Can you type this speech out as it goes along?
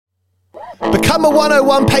Become a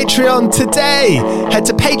 101 Patreon today. Head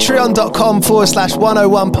to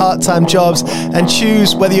patreon.com/101 part-time jobs and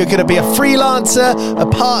choose whether you're going to be a freelancer, a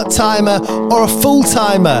part-timer, or a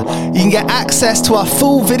full-timer. You can get access to our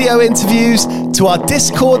full video interviews, to our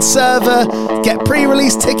Discord server, get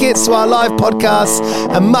pre-release tickets to our live podcasts,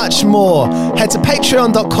 and much more. Head to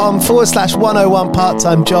patreon.com/101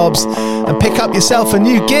 part-time jobs and pick up yourself a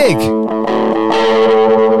new gig.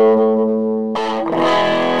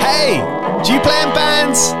 Hey, do you play in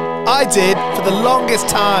bands? I did for the longest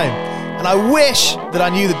time, and I wish that I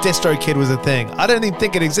knew that DistroKid was a thing. I don't even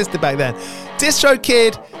think it existed back then.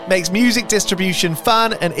 DistroKid makes music distribution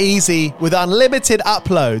fun and easy with unlimited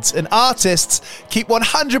uploads, and artists keep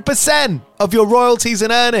 100% of your royalties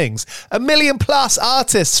and earnings. 1 million plus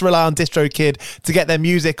artists rely on DistroKid to get their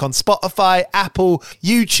music on Spotify, Apple,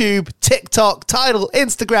 YouTube, TikTok, Tidal,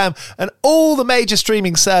 Instagram, and all the major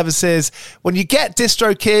streaming services. When you get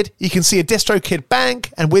DistroKid, you can see a DistroKid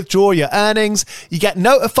bank and withdraw your earnings. You get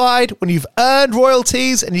notified when you've earned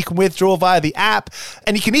royalties, and you can withdraw via the app.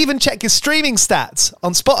 And you can even check your streaming stats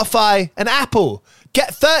on Spotify and Apple.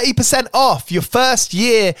 Get 30% off your first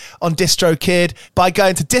year on DistroKid by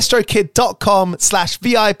going to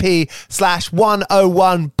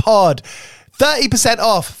distrokid.com/VIP/101pod. 30%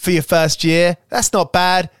 off for your first year. That's not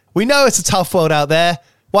bad. We know it's a tough world out there.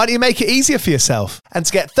 Why don't you make it easier for yourself? And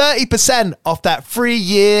to get 30% off that free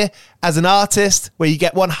year as an artist, where you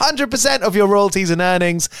get 100% of your royalties and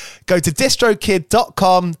earnings, go to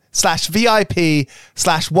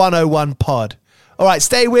distrokid.com/VIP/101pod. All right,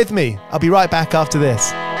 stay with me. I'll be right back after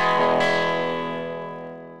this.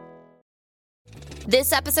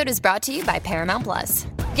 This episode is brought to you by Paramount Plus.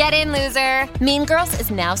 Get in, loser! Mean Girls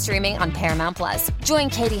is now streaming on Paramount Plus.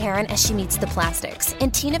 Join Katie Heron as she meets the plastics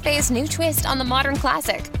in Tina Fey's new twist on the modern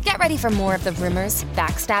classic. Get ready for more of the rumors,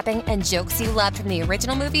 backstabbing, and jokes you loved from the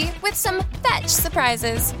original movie with some fetch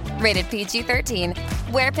surprises. Rated PG-13.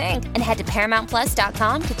 Wear pink and head to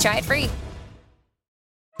ParamountPlus.com to try it free.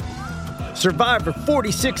 Survivor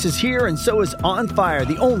 46 is here, and so is On Fire,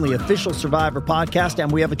 the only official Survivor podcast, and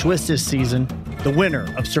we have a twist this season. The winner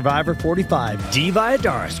of Survivor 45, Dee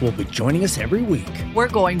Valladares, will be joining us every week. We're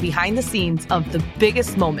going behind the scenes of the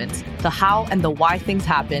biggest moments, the how and the why things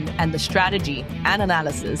happen, and the strategy and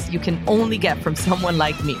analysis you can only get from someone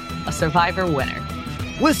like me, a Survivor winner.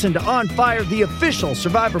 Listen to On Fire, the official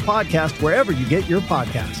Survivor podcast, wherever you get your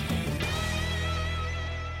podcast.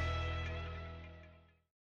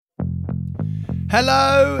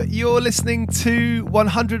 Hello, you're listening to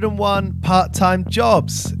 101 Part-Time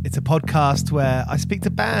Jobs. It's a podcast where I speak to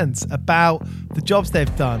bands about the jobs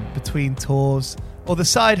they've done between tours or the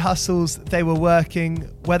side hustles they were working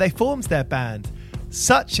where they formed their band.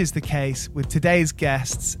 Such is the case with today's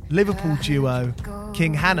guests, Liverpool duo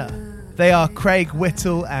King Hannah. They are Craig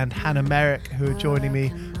Whittle and Hannah Merrick, who are joining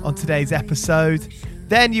me on today's episode.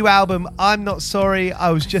 Their new album, I'm Not Sorry, I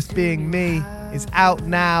Was Just Being Me, is out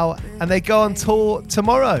now, and they go on tour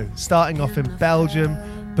tomorrow, starting off in Belgium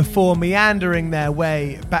before meandering their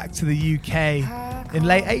way back to the UK in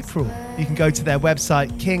late April. You can go to their website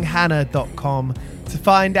kinghannah.com to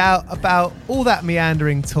find out about all that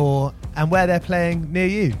meandering tour and where they're playing near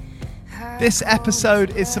you. This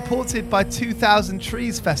episode is supported by 2000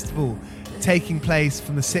 Trees Festival, taking place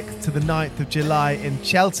from the 6th to the 9th of July in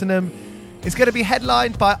Cheltenham. It's going to be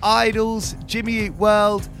headlined by Idols, Jimmy Eat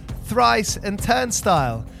World, Thrice and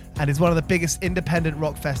Turnstile, and is one of the biggest independent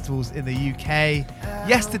rock festivals in the UK.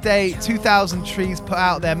 Yesterday, 2000 Trees put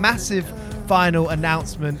out their massive final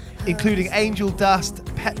announcement, including Angel Dust,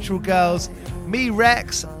 Petrol Girls, Me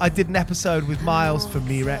Rex. I did an episode with Miles from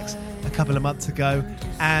Me Rex a couple of months ago,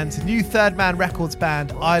 and new Third Man Records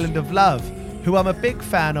band Island of Love, who I'm a big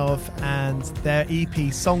fan of, and their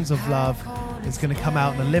EP Songs of Love is going to come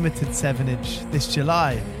out on a limited 7-inch this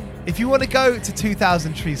July. If you want to go to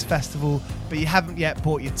 2000 Trees Festival, but you haven't yet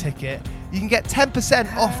bought your ticket, you can get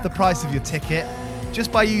 10% off the price of your ticket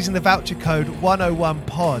just by using the voucher code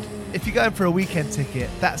 101pod. If you're going for a weekend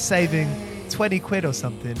ticket, that's saving 20 quid or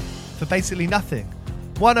something for basically nothing.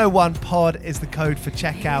 101pod is the code for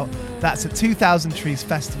checkout. That's at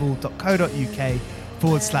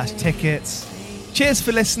 2000treesfestival.co.uk/tickets. Cheers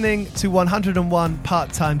for listening to 101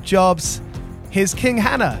 Part-Time Jobs. Here's King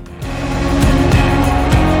Hannah.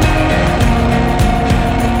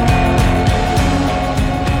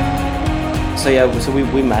 So we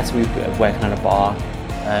met. We were working at a bar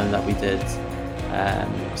that we did.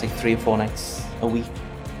 It was like 3 or 4 nights a week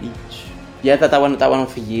each. Yeah, that went on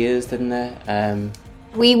for years, didn't it?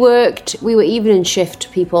 We were evening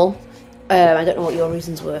shift people, I don't know what your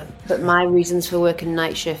reasons were, but my reasons for working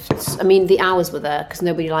night shifts, I mean, the hours were there because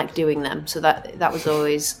nobody liked doing them. So that was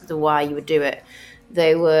always the why you would do it.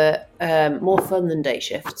 They were more fun than day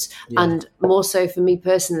shifts. Yeah. And more so for me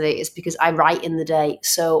personally, it's because I write in the day.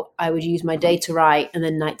 So I would use my day to write and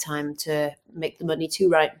then nighttime to make the money to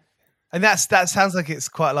write. And that sounds like it's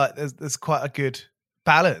quite like there's quite a good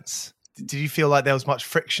balance. Did you feel like there was much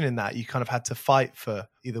friction in that? You kind of had to fight for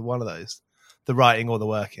either one of those, the writing or the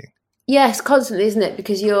working? Yes, constantly, isn't it?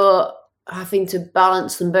 Because you're having to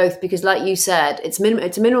balance them both. Because, like you said, it's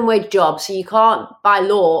a minimum wage job, so you can't, by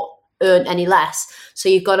law, earn any less. So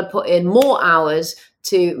you've got to put in more hours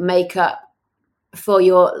to make up for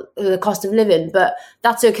the cost of living. But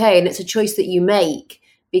that's okay, and it's a choice that you make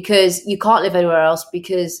because you can't live anywhere else.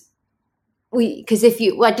 Because I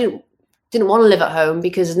didn't want to live at home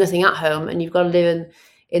because there's nothing at home, and you've got to live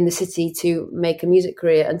in the city to make a music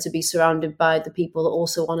career and to be surrounded by the people that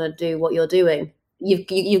also want to do what you're doing.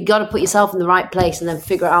 You've got to put yourself in the right place and then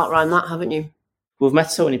figure it out around that, haven't you? We've met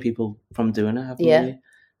so many people from doing it, haven't we?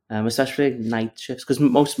 Especially night shifts, because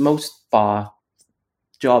most bar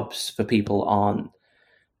jobs for people aren't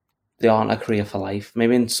a career for life.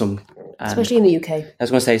 Maybe in some, especially in the UK. I was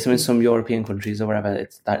going to say, in some European countries or wherever,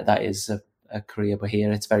 that is a career, but here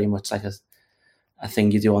it's very much like a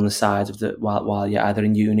thing you do on the side of while you're either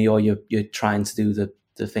in uni or you're trying to do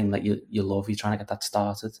the thing that you love. You're trying to get that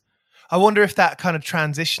started. I wonder if that kind of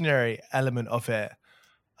transitionary element of it,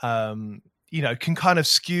 can kind of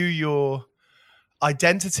skew your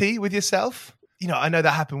identity with yourself. I know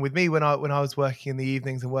that happened with me when I was working in the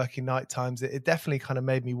evenings and working night times. It definitely kind of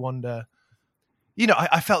made me wonder.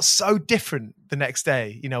 I felt so different the next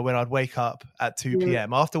day, when I'd wake up at 2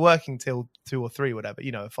 p.m. after working till 2 or 3, whatever,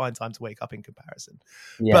 a fine time to wake up in comparison.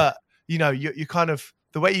 Yeah. But, you kind of,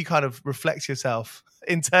 the way you kind of reflect yourself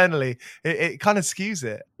internally, it kind of skews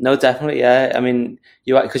it. No, definitely. Yeah. I mean,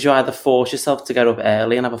 because you either force yourself to get up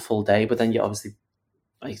early and have a full day, but then you're obviously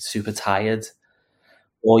like super tired,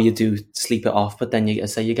 or you do sleep it off, but then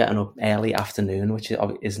you're getting up early afternoon, which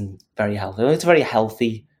isn't very healthy. It's a very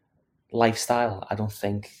healthy lifestyle, I don't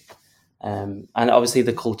think. And obviously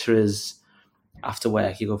the culture is after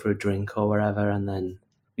work you go for a drink or wherever, and then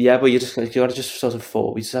we just have to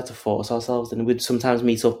force ourselves, and we'd sometimes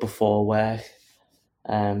meet up before work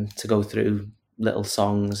to go through little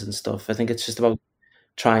songs and stuff. I think it's just about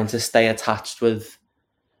trying to stay attached with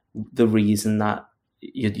the reason that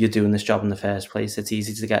you're doing this job in the first place. It's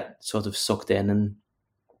easy to get sort of sucked in and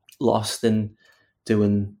lost in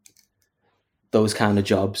doing those kind of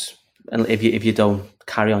jobs. And if you don't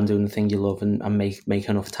carry on doing the thing you love and make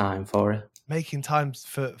enough time for it. Making time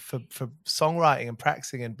for songwriting and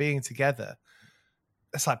practicing and being together,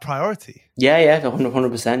 it's like priority. Yeah,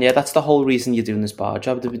 100%. Yeah, that's the whole reason you're doing this bar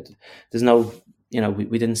job. There's no,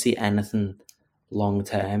 we didn't see anything long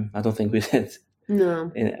term. I don't think we did.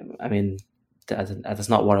 No. I mean, that's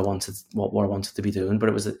not what I wanted to be doing,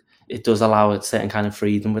 but it does allow a certain kind of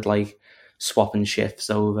freedom with like swapping shifts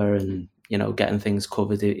over and getting things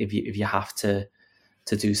covered if you have to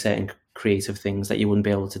do certain creative things that you wouldn't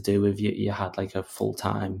be able to do if you had like a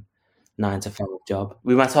full-time 9-to-5 job.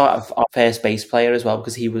 We met our first bass player as well,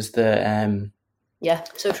 because he was the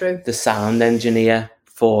so true, the sound engineer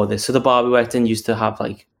for this. So the bar we worked in used to have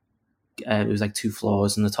like it was like 2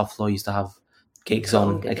 floors, and the top floor used to have gigs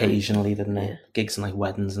on occasionally, didn't it? Yeah. Gigs and like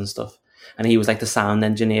weddings and stuff. And he was like the sound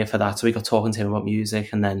engineer for that. So we got talking to him about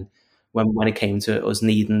music, and then when it came to us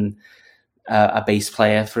needing a bass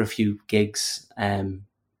player for a few gigs,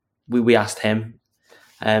 we asked him.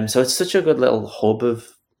 So it's such a good little hub of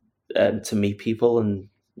to meet people, and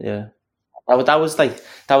yeah, that was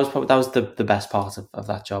the best part of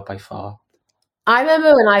that job by far. I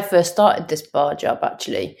remember when I first started this bar job,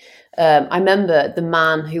 actually, I remember the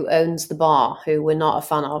man who owns the bar, who we're not a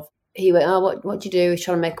fan of, he went, "Oh, what do you do?" He's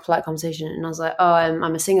trying to make a polite conversation. And I was like, "Oh,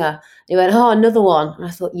 I'm a singer." And he went, "Oh, another one." And I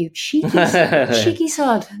thought, "You cheeky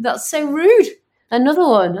sod. That's so rude. Another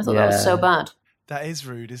one." I thought that was so bad. That is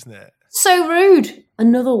rude, isn't it? So rude.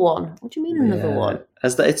 Another one. What do you mean another one?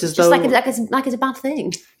 It's just though, like it's a bad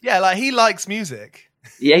thing. Yeah, like he likes music.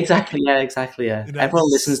 Yeah, exactly. Yeah, exactly. Yeah, everyone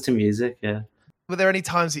listens to music. Yeah. Were there any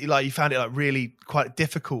times that you found it like really quite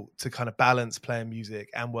difficult to kind of balance playing music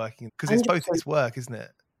and working? Because it's both its work, isn't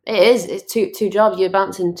it? It is. It's two jobs. You're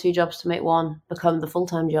bouncing 2 jobs to make one become the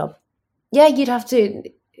full-time job. Yeah, you'd have to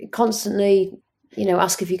constantly,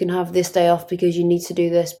 ask if you can have this day off because you need to do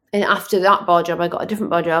this. And after that bar job, I got a different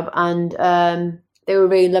bar job, and they were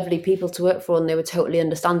really lovely people to work for, and they were totally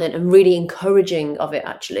understanding and really encouraging of it,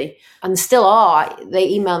 actually, and still are. They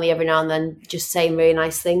email me every now and then just saying really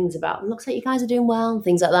nice things about, looks like you guys are doing well and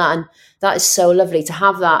things like that, and that is so lovely. To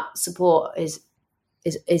have that support is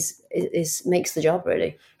makes the job,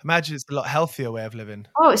 really. Imagine it's a lot healthier way of living.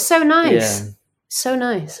 Oh, it's so nice. Yeah. So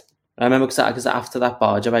nice. I remember because after that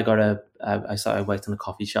bar job, I worked in a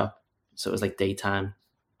coffee shop, so it was like daytime.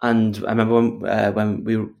 And I remember when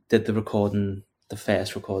we did the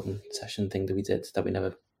first recording session thing that we did, that we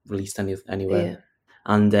never released anywhere. Yeah.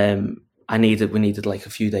 And we needed like a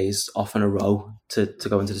few days off in a row to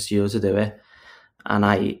go into the studio to do it. And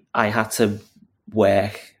I had to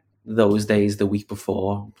work those days the week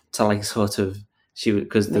before to like sort of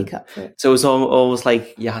Make up for it. so it was almost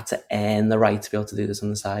like you had to earn the right to be able to do this on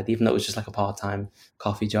the side, even though it was just like a part-time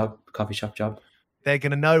coffee shop job. They're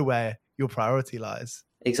going to know where your priority lies.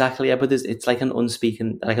 Exactly, yeah, but it's like an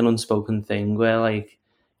unspoken thing where like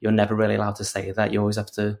you're never really allowed to say that. You always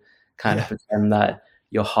have to kind of pretend that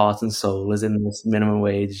your heart and soul is in this minimum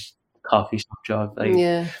wage coffee shop job. Like,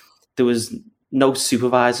 there was no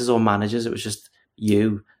supervisors or managers. It was just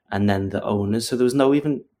you and then the owners. So there's no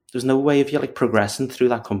way of you like progressing through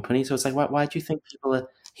that company. So it's like, why do you think people are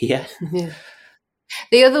here? Yeah.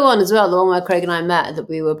 The other one as well, the one where Craig and I met, that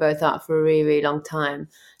we were both at for a really, really long time.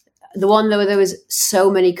 The one where there was so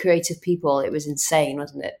many creative people, it was insane,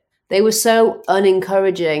 wasn't it? They were so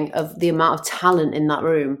unencouraging of the amount of talent in that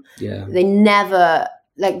room. Yeah. They never,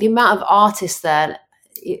 like the amount of artists there,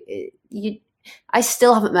 I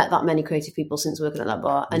still haven't met that many creative people since working at that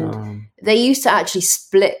bar. And they used to actually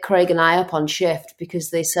split Craig and I up on shift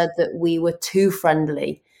because they said that we were too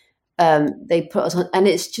friendly. They put us on, and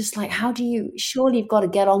it's just like, surely you've got to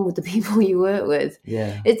get on with the people you work with.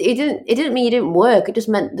 Yeah. It didn't mean you didn't work. It just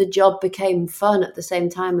meant the job became fun at the same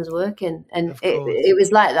time as working. And it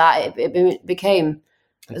was like that. It became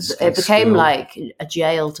like a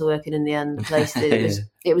jail to work in the end. The place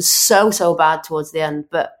it was so bad towards the end.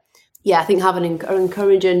 But yeah, I think having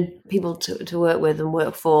encouraging people to work with and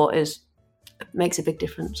work for makes a big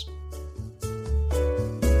difference.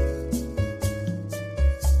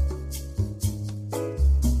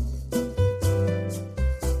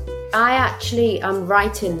 I actually am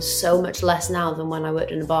writing so much less now than when I worked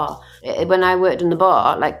in a bar. When I worked in the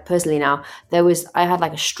bar, like personally now, I had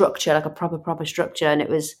like a structure, like a proper structure, and it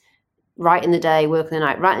was write in the day, work in the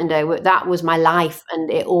night, write in the day, that was my life, and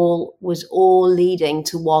it was all leading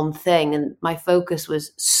to one thing, and my focus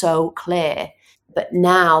was so clear. But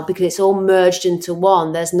now, because it's all merged into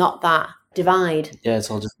one, there's not that divide. Yeah, it's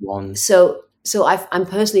all just one. So I'm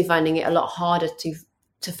personally finding it a lot harder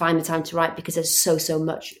to find the time to write, because there's so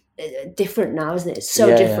much different now, isn't it? It's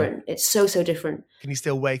so different. Yeah. It's so different. Can you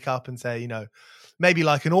still wake up and say, maybe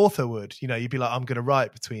like an author would, you'd be like, I'm going to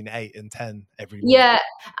write between 8 and 10 every morning. Yeah,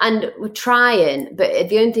 and we're trying, but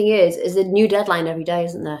the only thing is a new deadline every day,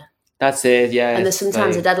 isn't there? That's it, yeah. And there's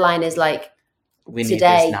sometimes a deadline is like, we today,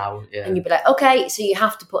 need this now. Yeah. And you'd be like, okay, so you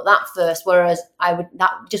have to put that first, whereas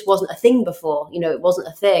that just wasn't a thing before. it wasn't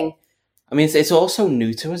a thing. I mean, it's also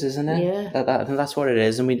new to us, isn't it? Yeah. I think that's what it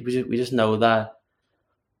is, and we just know that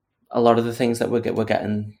a lot of the things that we're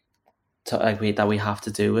getting to, that we have to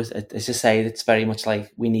do it's just say it's very much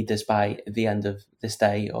like we need this by the end of this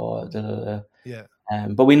day or yeah.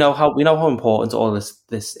 But we know how important all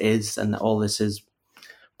this is, and all this is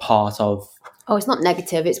part of. Oh, it's not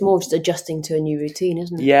negative. It's more just adjusting to a new routine,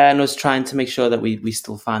 isn't it? Yeah, and us trying to make sure that we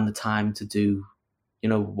still find the time to do.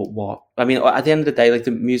 What I mean, at the end of the day, like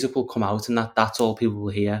the music will come out, and that's all people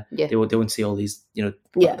will hear. Yeah. They won't see all these, the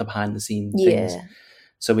behind the scenes things. Yeah.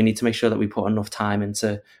 So we need to make sure that we put enough time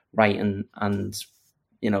into writing and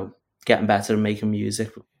getting better and making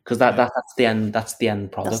music, because that's the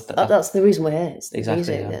end product. That's the reason we're here. It's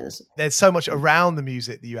exactly. Music, yeah. There's so much around the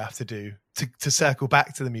music that you have to do to circle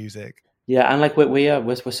back to the music. Yeah, and like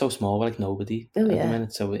we're so small, we're like nobody at the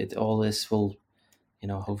minute. So all this will,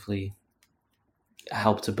 hopefully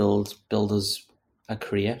help to build us a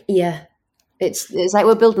career. Yeah, it's like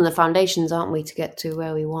we're building the foundations, aren't we, to get to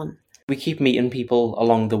where we want. We keep meeting people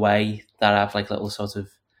along the way that have like little sort of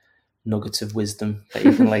nuggets of wisdom that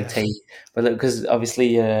you can like take, but because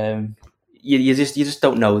obviously you just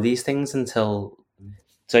don't know these things until.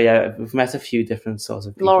 So yeah, we've met a few different sorts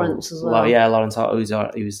of people. Lawrence as well. Yeah, Lawrence,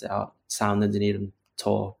 he was our sound engineer and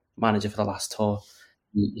tour manager for the last tour.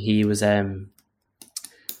 He was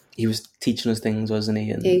teaching us things, wasn't he?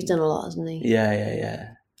 And he's done a lot, hasn't he?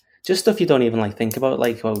 Yeah. Just stuff you don't even like think about,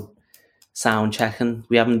 like sound checking.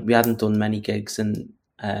 We hadn't done many gigs, and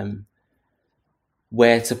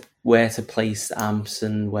where to place amps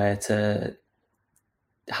and where to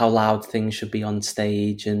how loud things should be on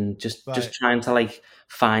stage, and just trying to like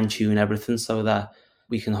fine tune everything so that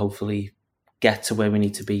we can hopefully get to where we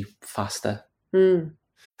need to be faster.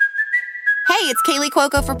 Hey, it's Kaylee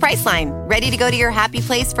Cuoco for Priceline. Ready to go to your happy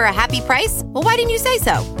place for a happy price? Well, why didn't you say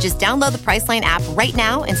so? Just download the Priceline app right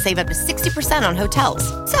now and save up to 60% on hotels.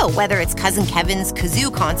 So whether it's Cousin Kevin's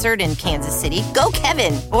Kazoo Concert in Kansas City, go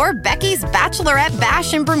Kevin, or Becky's Bachelorette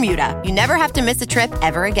Bash in Bermuda, you never have to miss a trip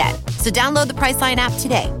ever again. So download the Priceline app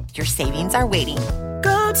today. Your savings are waiting.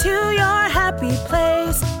 Go to your happy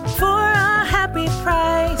place for a happy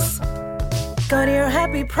price. Go to your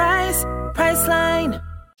happy price, Priceline.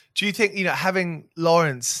 Do you think, having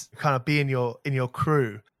Lawrence kind of be in your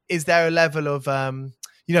crew, is there a level of,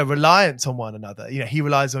 reliance on one another? He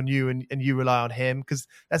relies on you and you rely on him, because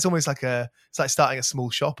that's almost like it's like starting a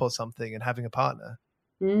small shop or something and having a partner.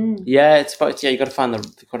 Yeah, it's about, you got to find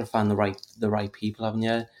the right people, haven't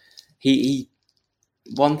you? He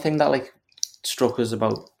one thing that like struck us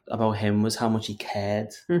about him was how much he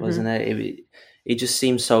cared, wasn't it? He just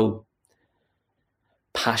seemed so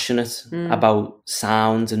passionate about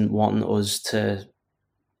sound and wanting us to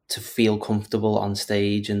feel comfortable on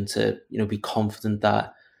stage and to be confident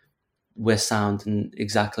that we're sounding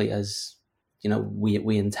exactly as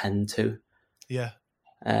we intend to. So yeah,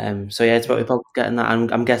 it's about getting that.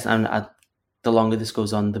 I'm guessing the longer this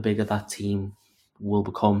goes on, the bigger that team will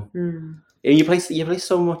become. And you place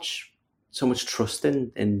so much trust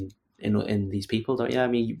in these people, don't you? I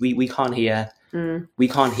mean, we can't hear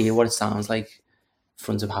what it sounds like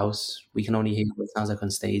front of house. We can only hear what it sounds like on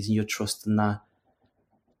stage, and you're trusting that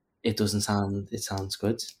it sounds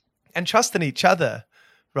good, and trusting each other,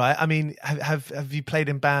 right? I mean, have you played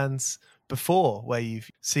in bands before where you've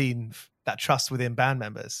seen that trust within band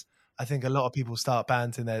members? I think a lot of people start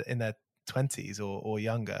bands in their 20s or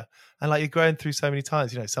younger, and like you're growing through so many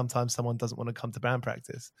times. Sometimes someone doesn't want to come to band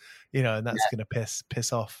practice, and that's going to piss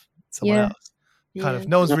off someone else. Kind of,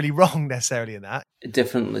 no one's really wrong necessarily in that.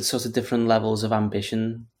 Different levels of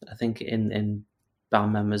ambition, I think, in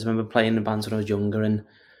band members. I remember playing in bands when I was younger, and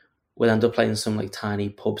we'd end up playing some like tiny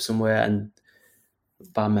pub somewhere, and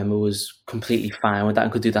the band member was completely fine with that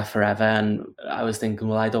and could do that forever. And I was thinking,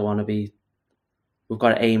 well, I don't want to be. We've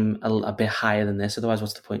got to aim a bit higher than this. Otherwise,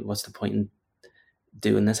 what's the point? What's the point in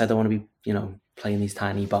doing this? I don't want to be, playing these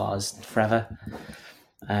tiny bars forever.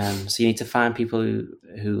 So you need to find people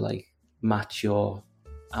who like match your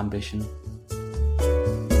ambition.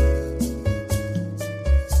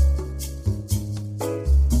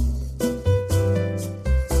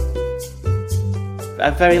 I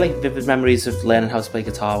have very vivid memories of learning how to play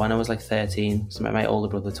guitar when I was 13. So my older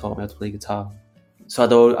brother taught me how to play guitar. So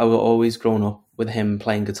I was always grown up with him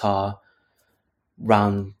playing guitar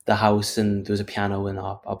around the house, and there was a piano in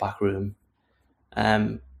our back room.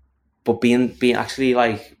 But being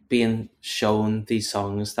shown these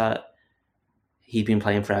songs that he'd been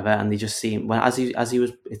playing forever, and they just seemed, as he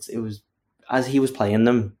was playing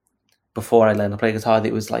them before I learned to play guitar,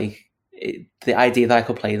 it was the idea that I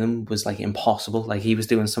could play them was impossible. He was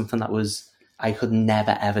doing something that I could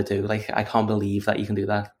never ever do. I can't believe that you can do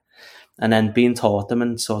that. And then being taught them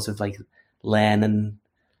and sort of learning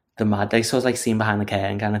the magic, sort of seeing behind the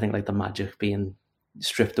curtain kind of thing, the magic being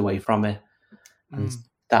stripped away from it. And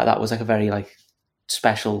that was a very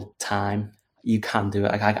special time. You can do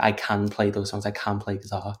it. I can play those songs. I can play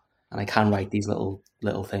guitar, and I can write these little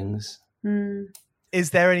things.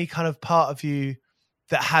 Is there any kind of part of you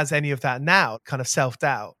that has any of that now? Kind of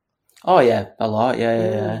self-doubt? Oh yeah, a lot.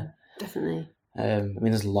 Yeah. Definitely. I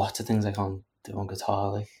mean, there's lots of things I can't do on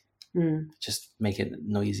guitar. Just make it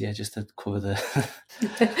noisier, just to cover the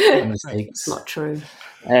mistakes. It's not true.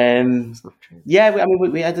 It's not true. Yeah, I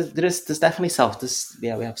mean, there's definitely we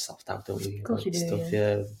have self-doubt, don't we? Of course you do. Stuff,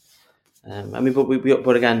 yeah. I mean,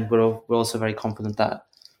 but again, we're also very confident that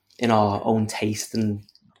in our own taste, and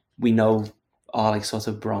we know our sort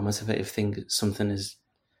of barometer if something is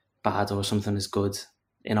bad or something is good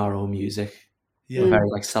in our own music. We're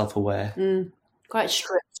very self-aware. Quite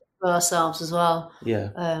strict for ourselves as well.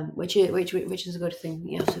 Yeah. Which is a good thing.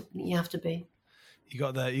 You have to be. You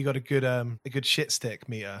got a good shit stick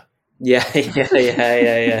meter. Yeah. Which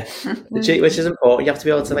is important. You have to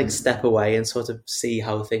be able to step away and sort of see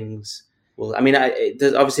how things. Well, I mean,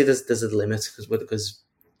 obviously there's a limit because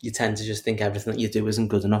you tend to just think everything that you do isn't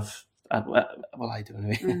good enough. Well, I do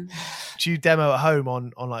anyway. Do you demo at home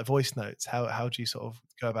on voice notes? How do you sort of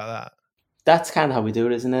go about that? That's kind of how we do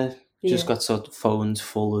it, isn't it? Just got sort of phones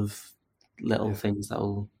full of little things that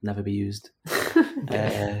will never be used.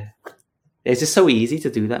 It's just so easy to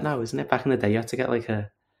do that now, isn't it? Back in the day, you had to get a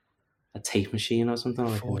tape machine or something.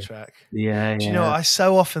 4-track. Yeah. Do you know what? I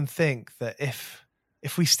so often think that if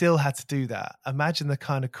if we still had to do that, imagine the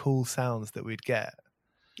kind of cool sounds that we'd get.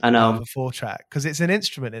 I know. A 4-track, because it's an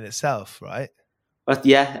instrument in itself, right? But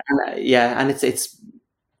and it's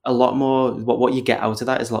a lot more. What you get out of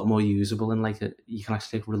that is a lot more usable, and you can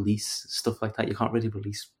actually release stuff like that. You can't really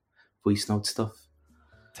release voice note stuff.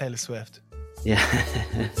 Taylor Swift. Yeah.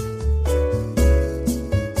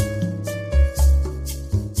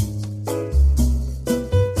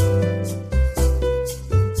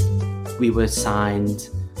 We were signed.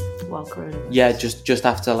 Well, coronavirus. Yeah, just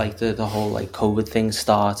after the whole COVID thing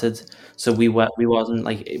started, so we wasn't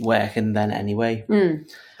working then anyway. Mm.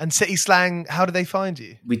 And City Slang, how did they find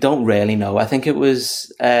you? We don't really know. I think it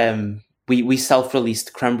was we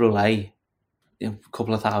self-released Creme Brulee, a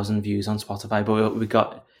couple of thousand views on Spotify, but we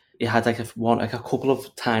got it had a couple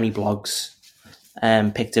of tiny blogs,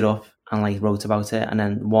 picked it up and wrote about it, and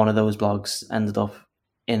then one of those blogs ended up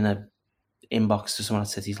in a inbox to someone at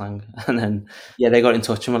City Slang, and then they got in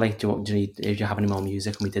touch and were like, do you have any more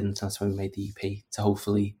music? And we didn't, and that's when we made the EP to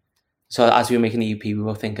hopefully. So as we were making the EP, we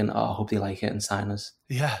were thinking, I hope they like it and sign us.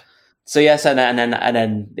 Yeah. So yes, and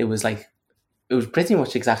then it was it was pretty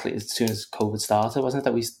much exactly as soon as COVID started, wasn't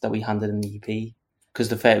it, that we handed in the EP,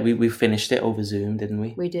 because we finished it over Zoom, didn't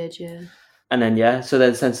we? We did, yeah. And then so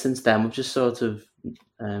then since then we've just sort of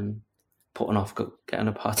putting off getting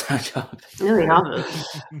a part-time job. No, we haven't.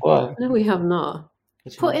 What? No, we have not.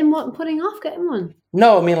 Putting off getting one?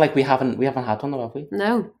 No, I mean we haven't had one though, have we?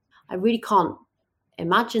 No, I really can't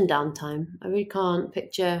imagine downtime. I really can't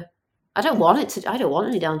picture. I don't want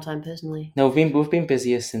any downtime personally. No, we've been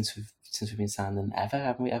busier since we've been signing ever,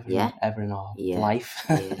 haven't we? Ever in our life.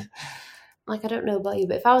 Yeah. I don't know about you,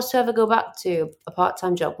 but if I was to ever go back to a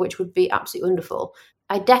part-time job, which would be absolutely wonderful,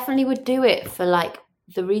 I definitely would do it for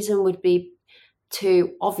the reason would be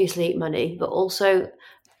to obviously money, but also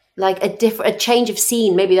a change of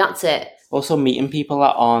scene. Maybe that's it. Also meeting people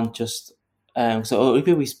that aren't just so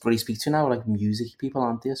people we really speak to now are music people,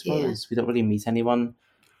 aren't they? I suppose we don't really meet anyone.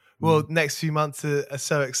 Well, next few months are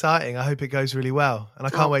so exciting. I hope it goes really well, and I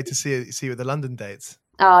can't wait to see you at the London dates.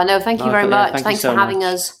 Oh no, thank you very much. Thanks for having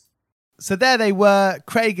us. So there they were,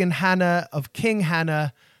 Craig and Hannah of King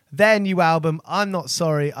Hannah. Their new album, I'm Not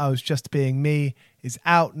Sorry, I Was Just Being Me, is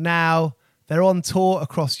out now. They're on tour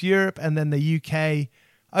across Europe and then the UK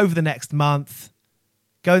over the next month.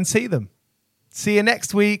 Go and see them. See you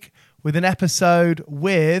next week with an episode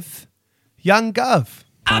with Young Gov.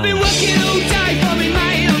 I've been working all day for me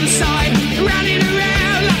mate on the side, running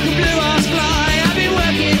around like a blue-ass fly. I've been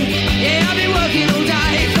working all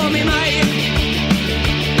day for me mate.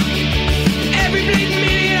 Every bleak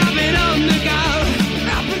minute I've been on the go,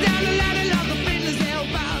 up and down the ladder like a fiddler's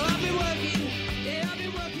elbow. I've been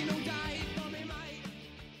working all day for me mate.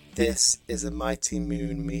 This is a Mighty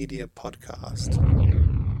Moon Media podcast.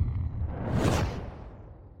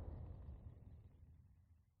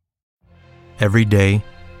 Every day,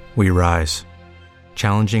 we rise,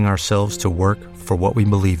 challenging ourselves to work for what we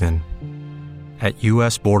believe in. At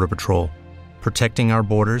U.S. Border Patrol, protecting our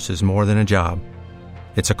borders is more than a job.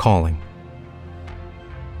 It's a calling.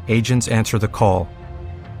 Agents answer the call,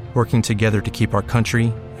 working together to keep our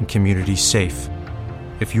country and communities safe.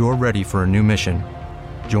 If you're ready for a new mission,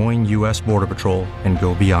 join U.S. Border Patrol and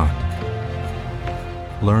go beyond.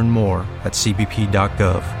 Learn more at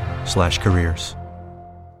cbp.gov/careers.